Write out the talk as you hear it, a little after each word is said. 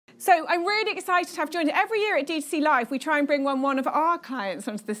So I'm really excited to have joined. Every year at DTC Live, we try and bring one of our clients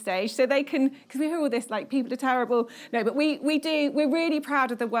onto the stage so they can, because we hear all this, like, people are terrible. No, but we're really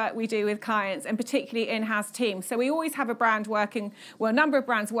proud of the work we do with clients, and particularly in-house teams. So we always have a brand working, well, a number of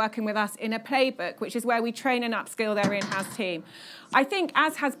brands working with us in a playbook, which is where we train and upskill their in-house team. I think,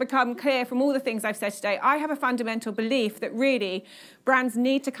 as has become clear from all the things I've said today, I have a fundamental belief that really brands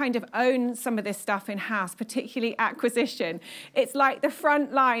need to kind of own some of this stuff in-house, particularly acquisition. It's like the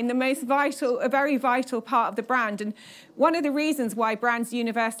front line, the most vital, a very vital part of the brand. And one of the reasons why brands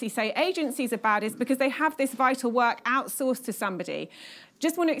universally say agencies are bad is because they have this vital work outsourced to somebody.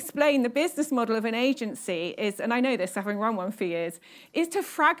 Just want to explain the business model of an agency is, and I know this having run one for years, is to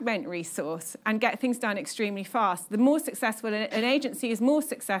fragment resource and get things done extremely fast. The more successful an agency is, more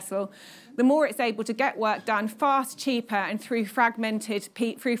successful, the more it's able to get work done fast, cheaper, and through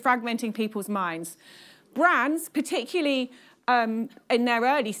fragmenting people's minds. Brands, particularly in their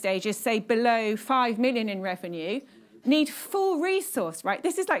early stages, say below 5 million in revenue, need full resource, right?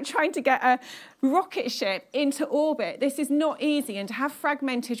 This is like trying to get a rocket ship into orbit. This is not easy, and to have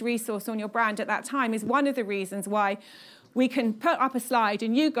fragmented resource on your brand at that time is one of the reasons why we can put up a slide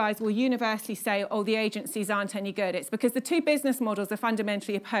and you guys will universally say, oh, the agencies aren't any good. It's because the two business models are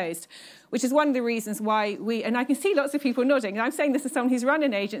fundamentally opposed, which is one of the reasons why and I can see lots of people nodding, and I'm saying this as someone who's run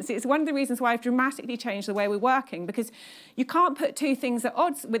an agency, it's one of the reasons why I've dramatically changed the way we're working, because you can't put two things at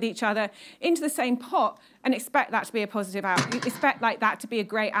odds with each other into the same pot and expect that to be a positive outcome. You expect like that to be a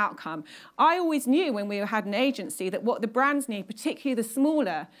great outcome. I always knew when we had an agency that what the brands need, particularly the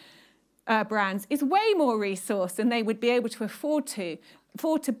smaller brands, is way more resource than they would be able to afford to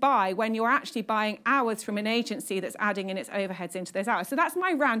buy when you're actually buying hours from an agency that's adding in its overheads into those hours. So that's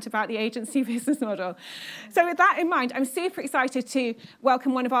my rant about the agency business model. So with that in mind, I'm super excited to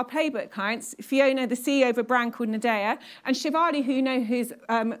welcome one of our playbook clients, Fiona, the CEO of a brand called Naydaya, and Shivali, who you know, who's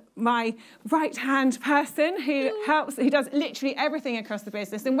my right-hand person who does literally everything across the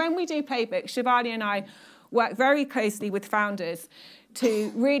business. And when we do playbook, Shivali and I work very closely with founders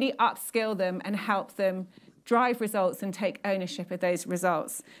to really upskill them and help them drive results and take ownership of those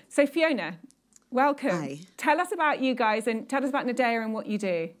results. So Fiona, welcome. Hi. Tell us about you guys and tell us about Naydaya and what you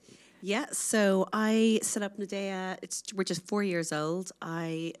do. Yeah, so I set up Naydaya, we're just 4 years old.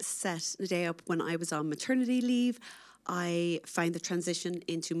 I set Naydaya up when I was on maternity leave. I find the transition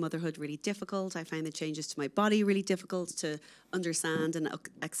into motherhood really difficult. I find the changes to my body really difficult to understand and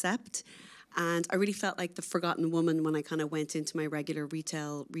accept. And I really felt like the forgotten woman when I kind of went into my regular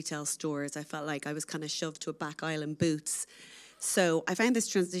retail stores. I felt like I was kind of shoved to a back aisle in Boots. So I found this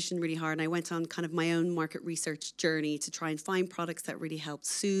transition really hard, and I went on kind of my own market research journey to try and find products that really helped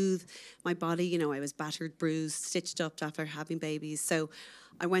soothe my body. You know, I was battered, bruised, stitched up after having babies. So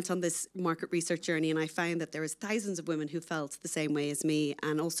I went on this market research journey, and I found that there was thousands of women who felt the same way as me,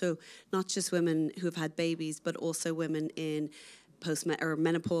 and also not just women who have had babies, but also women in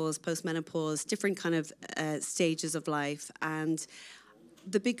menopause, postmenopause, different kind of stages of life. And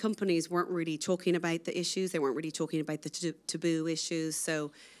the big companies weren't really talking about the issues. They weren't really talking about the taboo issues.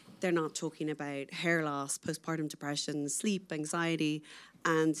 So they're not talking about hair loss, postpartum depression, sleep, anxiety.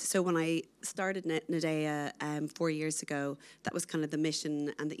 And so when I started Naydaya 4 years ago, that was kind of the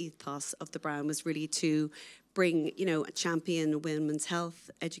mission and the ethos of the brand, was really to bring, you know, champion women's health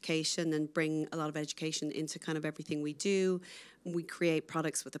education and bring a lot of education into kind of everything we do. We create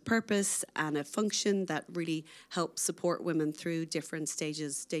products with a purpose and a function that really helps support women through different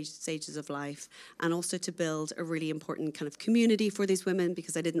stages of life, and also to build a really important kind of community for these women,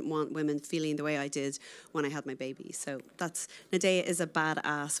 because I didn't want women feeling the way I did when I had my baby. So that's, Naydaya is a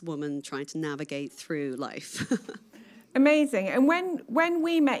badass woman trying to navigate through life. Amazing. And when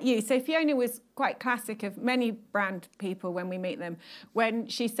we met you, so Fiona was quite classic of many brand people when we meet them, when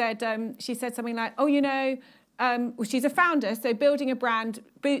she said something like, oh, you know, well, she's a founder, so building a brand,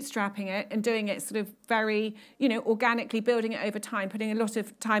 bootstrapping it and doing it sort of very, you know, organically, building it over time, putting a lot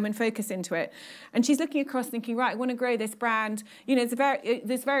of time and focus into it. And she's looking across thinking, right, I want to grow this brand. You know,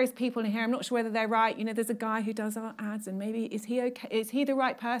 there's various people in here. I'm not sure whether they're right. You know, there's a guy who does our ads, and maybe is he okay? Is he the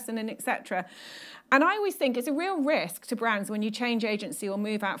right person, and etc. And I always think it's a real risk to brands when you change agency or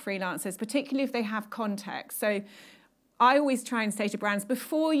move out freelancers, particularly if they have context. So I always try and say to brands,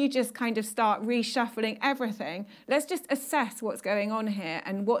 before you just kind of start reshuffling everything, let's just assess what's going on here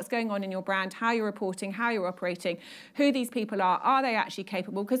and what's going on in your brand, how you're reporting, how you're operating, who these people are they actually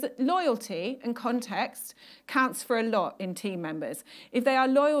capable? Because loyalty and context counts for a lot in team members. If they are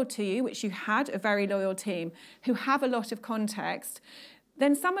loyal to you, which you had a very loyal team, who have a lot of context,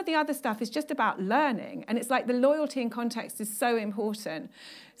 then some of the other stuff is just about learning. And it's like the loyalty and context is so important.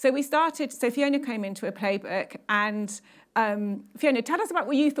 So we started, so Fiona came into a playbook, and Fiona, tell us about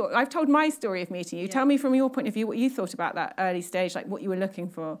what you thought. I've told my story of meeting you. Yeah. Tell me from your point of view what you thought about that early stage, like what you were looking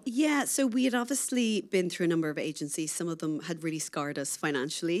for. Yeah, so we had obviously been through a number of agencies. Some of them had really scarred us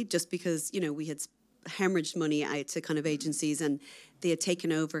financially just because, we had hemorrhaged money out to kind of agencies, and they had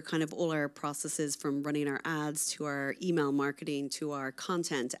taken over kind of all our processes from running our ads to our email marketing to our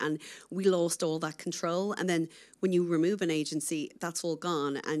content, and we lost all that control. And then when you remove an agency, that's all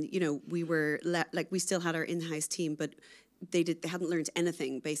gone, and we were we still had our in-house team, but they hadn't learned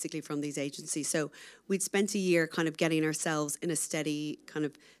anything basically from these agencies. So we'd spent a year kind of getting ourselves in a steady kind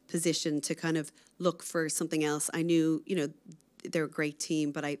of position to kind of look for something else. I knew they're a great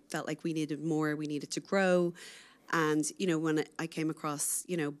team, but I felt like we needed more. We needed to grow. And, when I came across,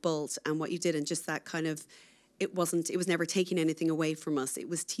 Bolt and what you did, and just that kind of, it was never taking anything away from us. It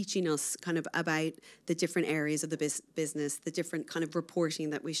was teaching us kind of about the different areas of the business, the different kind of reporting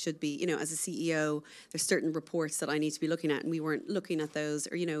that we should be, as a CEO, there's certain reports that I need to be looking at, and we weren't looking at those,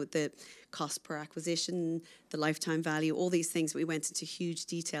 or, the cost per acquisition, the lifetime value, all these things we went into huge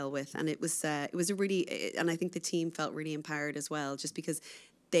detail with. And it was a really, and I think the team felt really empowered as well, just because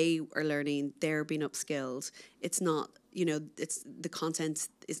they are learning, they're being upskilled. It's not, it's the content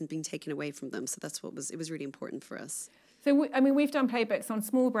isn't being taken away from them. So that's it was really important for us. So, we've done playbooks on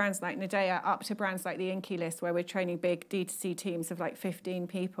small brands like Naydaya up to brands like the Inky List, where we're training big DTC teams of like 15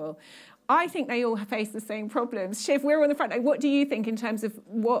 people. I think they all face the same problems. Shiv, we're on the front. Like, what do you think in terms of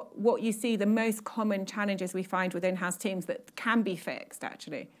what you see the most common challenges we find with in-house teams that can be fixed,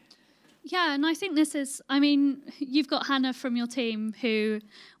 actually? Yeah, and I think you've got Hannah from your team who,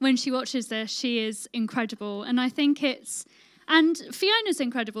 when she watches this, she is incredible. And I think and Fiona's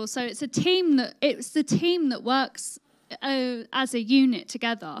incredible. So it's the team that works as a unit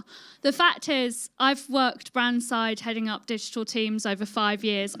together. The fact is, I've worked brand side heading up digital teams over 5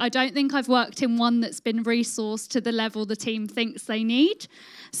 years. I don't think I've worked in one that's been resourced to the level the team thinks they need.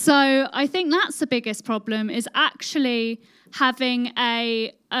 So I think that's the biggest problem, is actually having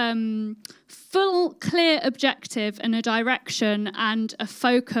a full, clear objective and a direction and a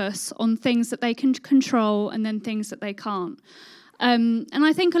focus on things that they can control and then things that they can't. And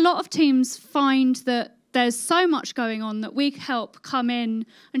I think a lot of teams find that there's so much going on that we help come in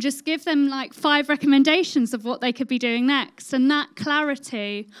and just give them like 5 recommendations of what they could be doing next. And that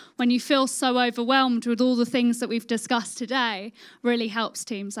clarity, when you feel so overwhelmed with all the things that we've discussed today, really helps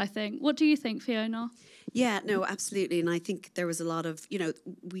teams, I think. What do you think, Fiona? Yeah, no, absolutely. And I think there was a lot of,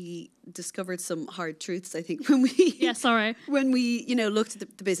 we discovered some hard truths, I think, when we looked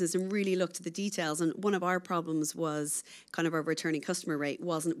at the business and really looked at the details. And one of our problems was kind of our returning customer rate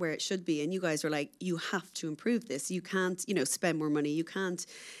wasn't where it should be. And you guys were like, you have to improve this. You can't, spend more money. You can't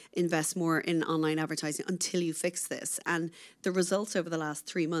invest more in online advertising until you fix this. And the results over the last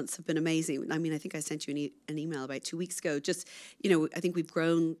 3 months have been amazing. I mean, I think I sent you an email about 2 weeks ago. Just, I think we've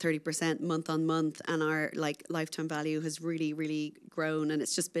grown 30% month on month, and our lifetime value has really, really grown. And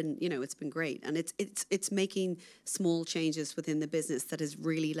it's just been, it's been great. And it's making small changes within the business that has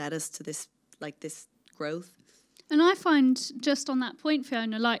really led us to this growth. And I find, just on that point,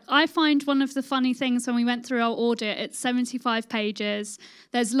 Fiona, I find one of the funny things when we went through our audit, it's 75 pages,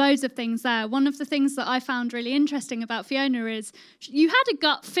 there's loads of things there. One of the things that I found really interesting about Fiona is you had a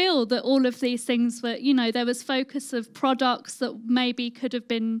gut feel that all of these things were, there was focus of products that maybe could have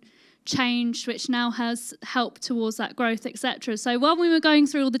been changed, which now has helped towards that growth, etc. So when we were going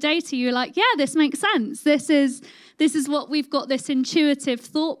through all the data, you were like, yeah, this makes sense. This is what we've got this intuitive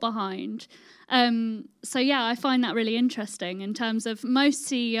thought behind. So yeah, I find that really interesting in terms of most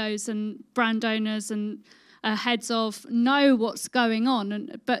CEOs and brand owners and heads of know what's going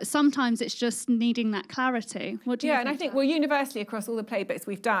on, but sometimes it's just needing that clarity. What do you think? And I think, universally across all the playbooks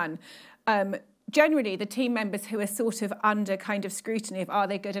we've done, generally the team members who are sort of under kind of scrutiny of are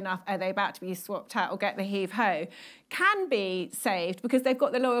they good enough, are they about to be swapped out or get the heave-ho, can be saved because they've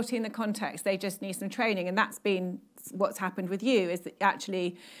got the loyalty and the context. They just need some training, and that's been what's happened with you, is that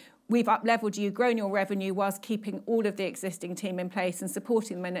actually we've up-leveled you, grown your revenue whilst keeping all of the existing team in place and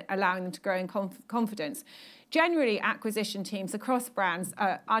supporting them and allowing them to grow in confidence. Generally, acquisition teams across brands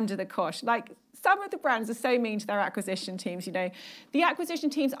are under the cosh. Some of the brands are so mean to their acquisition teams, The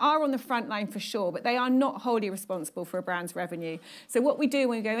acquisition teams are on the front line for sure, but they are not wholly responsible for a brand's revenue. So what we do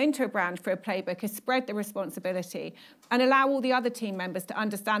when we go into a brand for a playbook is spread the responsibility and allow all the other team members to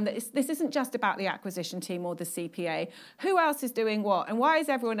understand that this isn't just about the acquisition team or the CPA. Who else is doing what? And why is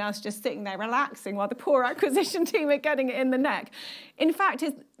everyone else just sitting there relaxing while the poor acquisition team are getting it in the neck? In fact,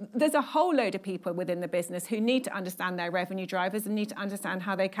 there's a whole load of people within the business who need to understand their revenue drivers and need to understand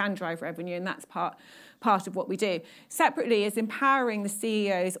how they can drive revenue, and that's part of what we do. Separately is empowering the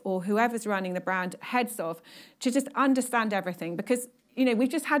CEOs or whoever's running the brand, heads of, to just understand everything, because we've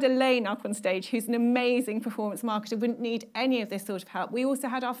just had Elaine up on stage, who's an amazing performance marketer, wouldn't need any of this sort of help. We also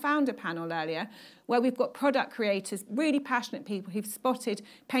had our founder panel earlier, where we've got product creators, really passionate people who've spotted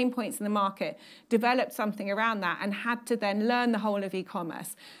pain points in the market, developed something around that, and had to then learn the whole of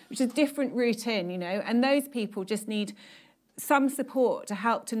e-commerce, which is a different route in, and those people just need some support to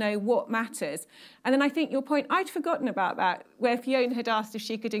help to know what matters. And then I think your point, I'd forgotten about that, where Fiona had asked if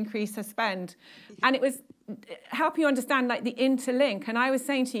she could increase her spend. And it was helping you understand like the interlink. And I was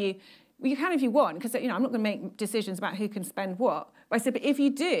saying to you, well, you can if you want, because I'm not going to make decisions about who can spend what. But I said, but if you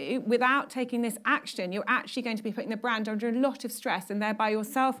do, without taking this action, you're actually going to be putting the brand under a lot of stress, and thereby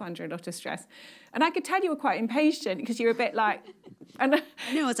yourself under a lot of stress. And I could tell you were quite impatient, because you were a bit like... And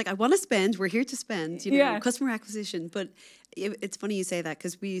no, it's like, I want to spend, we're here to spend, customer acquisition. But it's funny you say that,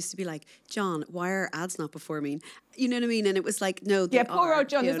 because we used to be like, John, why are ads not performing? You know what I mean? And it was like, no, they poor old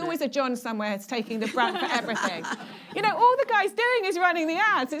John. Fiona. There's always a John somewhere who's taking the brand for everything. All the guy's doing is running the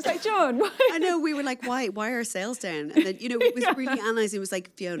ads. It's like, John. I know, we were like, why are sales down? And then, it was really analysing. It was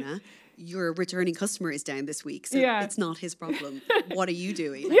like, Fiona, your returning customer is down this week, so it's not his problem. What are you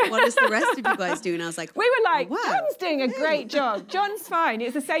doing? What is the rest of you guys doing? I was like, we were like, wow. John's doing a great job. John's fine.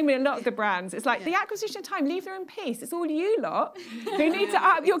 It's the same with a lot of the brands. It's like the acquisition time, leave them in peace. It's all you lot who need to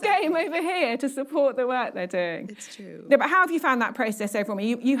up your game over here to support the work they're doing. It's true. No, but how have you found that process overall?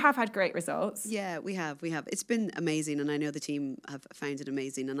 You have had great results. Yeah, we have. It's been amazing, and I know the team have found it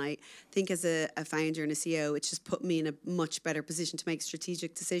amazing. And I think as a founder and a CEO, it's just put me in a much better position to make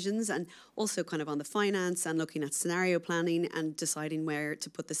strategic decisions, and also kind of on the finance and looking at scenario planning and deciding where to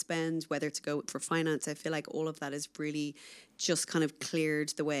put the spend, whether to go for finance. I feel like all of that has really just kind of cleared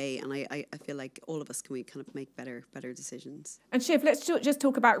the way, and I feel like all of us can kind of make better decisions. And Shiv, let's just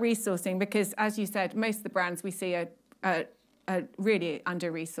talk about resourcing, because as you said, most of the brands we see are really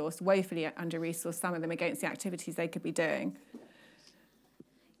under-resourced, woefully under-resourced, some of them against the activities they could be doing.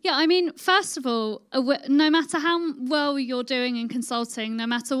 Yeah, I mean, first of all, no matter how well you're doing in consulting, no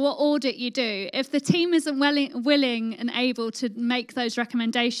matter what audit you do, if the team isn't willing and able to make those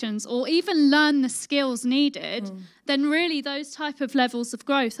recommendations or even learn the skills needed, then really those type of levels of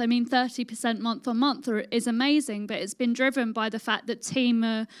growth, I mean, 30% month on month is amazing, but it's been driven by the fact that team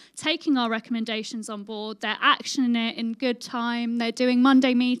are taking our recommendations on board, they're actioning it in good time, they're doing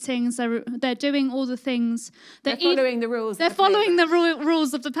Monday meetings, they're doing all the things. They're following the rules. They're following the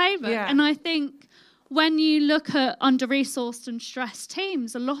rules of the playbook. Yeah. And I think when you look at under-resourced and stressed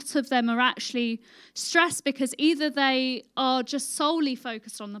teams, a lot of them are actually stressed because either they are just solely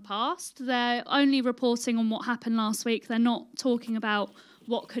focused on the past, they're only reporting on what happened last week, they're not talking about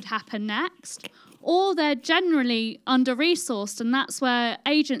what could happen next, or they're generally under-resourced, and that's where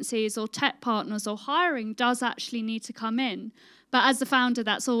agencies or tech partners or hiring does actually need to come in. But as a founder,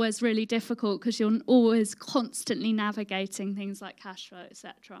 that's always really difficult because you're always constantly navigating things like cash flow,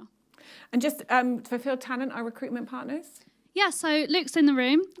 etc. And just fulfill talent, our recruitment partners? Yeah, so Luke's in the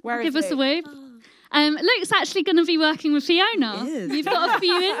room. Give us a whoop. Luke's actually going to be working with Fiona. You've got a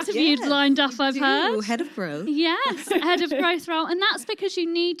few interviews lined up, I've heard. Head of growth. Yes, head of growth role. And that's because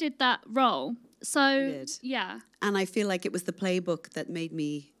you needed that role. So, yeah. And I feel like it was the playbook that made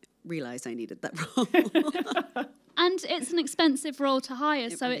me realise I needed that role. And it's an expensive role to hire,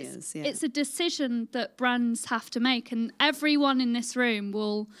 so it's a decision that brands have to make, and everyone in this room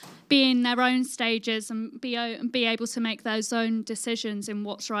will be in their own stages and be able to make those own decisions in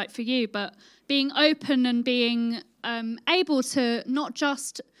what's right for you. But being open and being able to not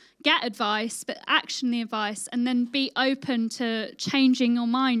just get advice, but action the advice, and then be open to changing your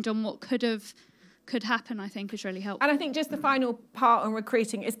mind on what could happen, I think, is really helpful. And I think just the final part on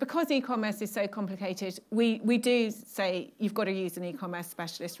recruiting is because e-commerce is so complicated, we do say you've got to use an e-commerce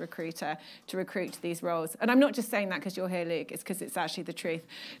specialist recruiter to recruit to these roles. And I'm not just saying that because you're here, Luke, it's because it's actually the truth.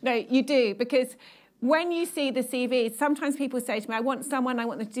 No, you do, because when you see the CV, sometimes people say to me, I want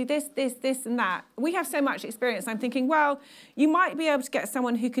them to do this, and that. We have so much experience. I'm thinking, well, you might be able to get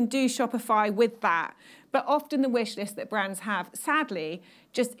someone who can do Shopify with that. But often the wish list that brands have, sadly,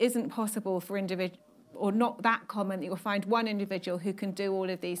 just isn't possible for individuals, or not that common that you'll find one individual who can do all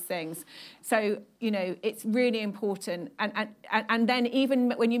of these things. So, it's really important. And then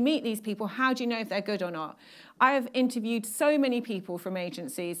even when you meet these people, how do you know if they're good or not? I have interviewed so many people from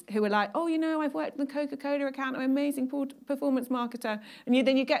agencies who are like, oh, I've worked in the Coca-Cola account, I'm an amazing performance marketer. And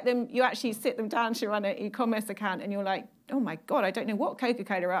then you get them, you actually sit them down to run an e-commerce account, and you're like, oh my God, I don't know what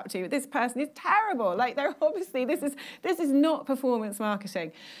Coca-Cola are up to. This person is terrible. Like, they're obviously, this is not performance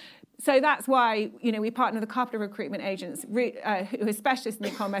marketing. So that's why, you know, we partner with a couple of recruitment agents who are specialists in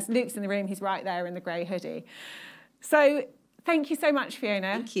e-commerce. Luke's in the room, he's right there in the grey hoodie. So thank you so much,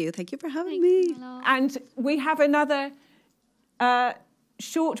 Fiona. Thank you for having me. And we have another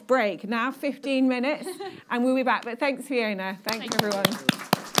short break now, 15 minutes, and we'll be back. But thanks, Fiona. Thanks, everyone.